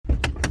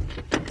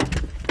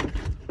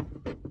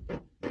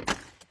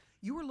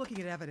We're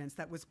looking at evidence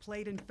that was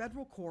played in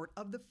federal court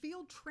of the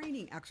field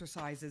training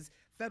exercises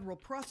federal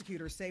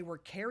prosecutors say were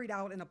carried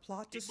out in a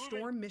plot to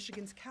storm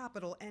Michigan's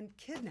Capitol and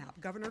kidnap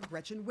Governor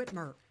Gretchen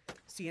Whitmer.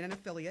 CNN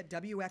affiliate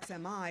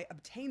WXMI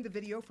obtained the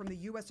video from the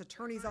U.S.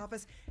 Attorney's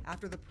Office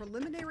after the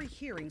preliminary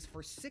hearings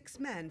for 6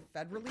 men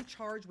federally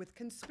charged with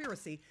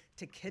conspiracy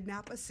to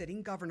kidnap a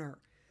sitting governor.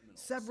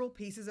 Several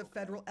pieces of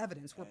federal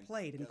evidence were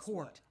played in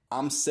court.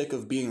 I'm sick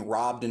of being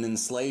robbed and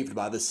enslaved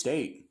by the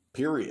state,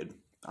 period.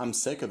 I'm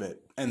sick of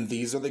it. And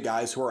these are the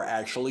guys who are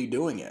actually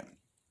doing it.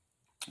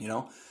 You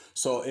know,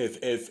 so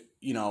if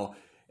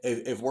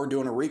we're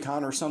doing a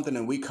recon or something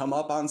and we come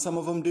up on some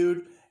of them,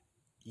 dude,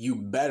 you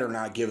better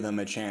not give them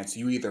a chance.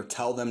 You either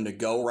tell them to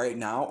go right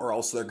now or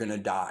else they're going to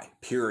die,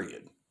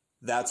 period.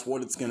 That's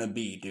what it's going to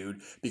be,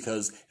 dude,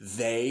 because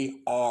they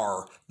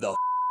are the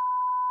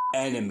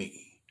enemy,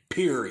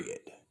 period.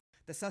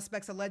 The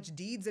suspect's alleged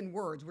deeds and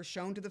words were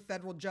shown to the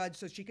federal judge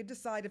so she could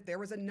decide if there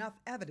was enough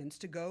evidence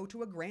to go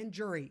to a grand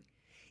jury.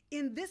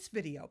 In this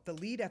video, the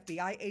lead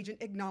FBI agent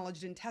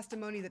acknowledged in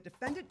testimony that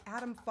defendant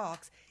Adam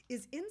Fox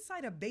is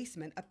inside a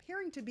basement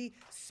appearing to be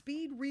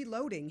speed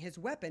reloading his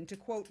weapon to,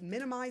 quote,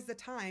 minimize the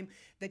time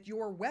that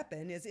your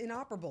weapon is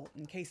inoperable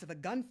in case of a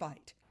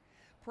gunfight.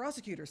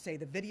 Prosecutors say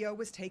the video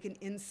was taken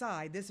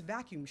inside this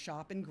vacuum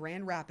shop in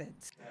Grand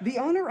Rapids. The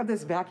owner of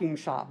this vacuum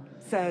shop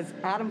says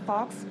Adam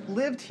Fox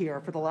lived here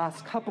for the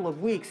last couple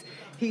of weeks.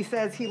 He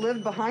says he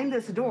lived behind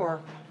this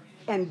door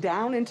and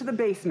down into the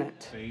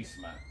basement.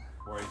 Basement,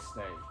 where he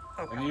stayed.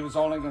 Okay. And he was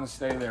only going to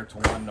stay there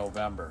till 1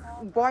 November.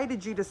 Why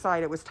did you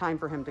decide it was time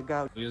for him to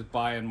go? He was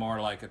buying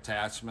more like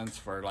attachments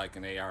for like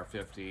an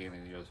AR-15,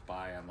 and he was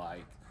buying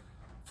like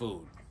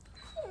food.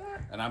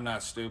 And I'm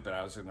not stupid,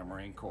 I was in the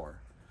Marine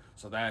Corps.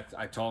 So that,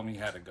 I told him he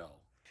had to go.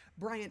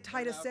 Bryant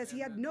Titus says he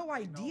had no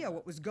idea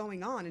what was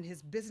going on in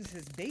his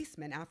business's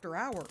basement after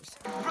hours.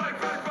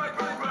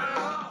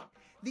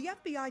 The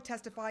FBI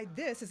testified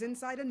this is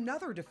inside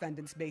another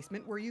defendant's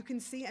basement where you can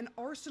see an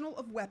arsenal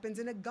of weapons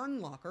in a gun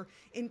locker,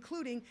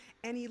 including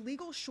an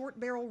illegal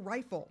short-barrel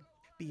rifle.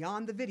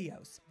 Beyond the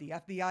videos, the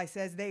FBI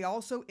says they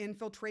also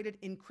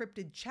infiltrated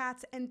encrypted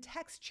chats and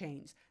text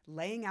chains,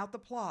 laying out the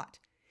plot.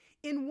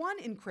 In one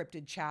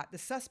encrypted chat, the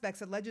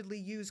suspects allegedly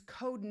use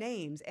code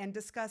names and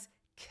discuss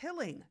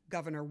killing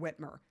Governor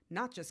Whitmer,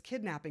 not just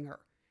kidnapping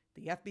her.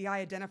 The FBI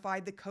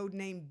identified the code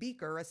name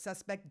Beaker as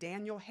suspect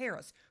Daniel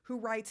Harris, who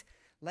writes,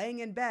 laying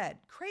in bed,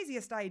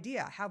 craziest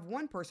idea, have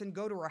one person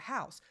go to her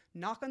house,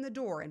 knock on the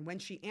door, and when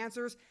she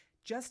answers,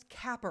 just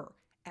cap her.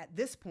 At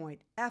this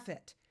point, F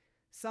it.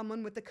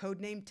 Someone with the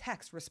codename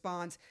Text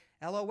responds,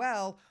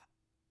 LOL,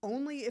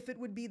 only if it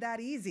would be that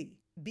easy.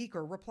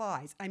 Beaker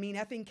replies, I mean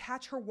effing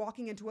catch her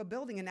walking into a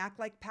building and act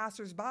like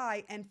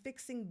passersby and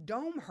fixing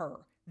dome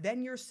her.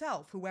 Then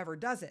yourself, whoever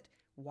does it.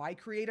 Why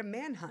create a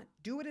manhunt?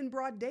 Do it in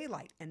broad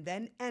daylight and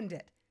then end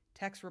it.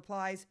 Text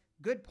replies,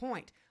 good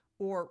point.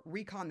 Or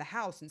recon the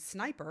house and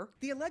sniper.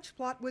 The alleged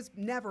plot was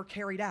never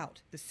carried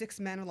out. The 6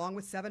 men, along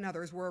with 7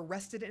 others, were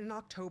arrested in an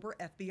October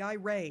FBI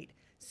raid.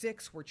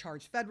 6 were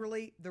charged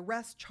federally, the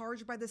rest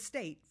charged by the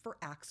state for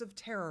acts of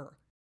terror.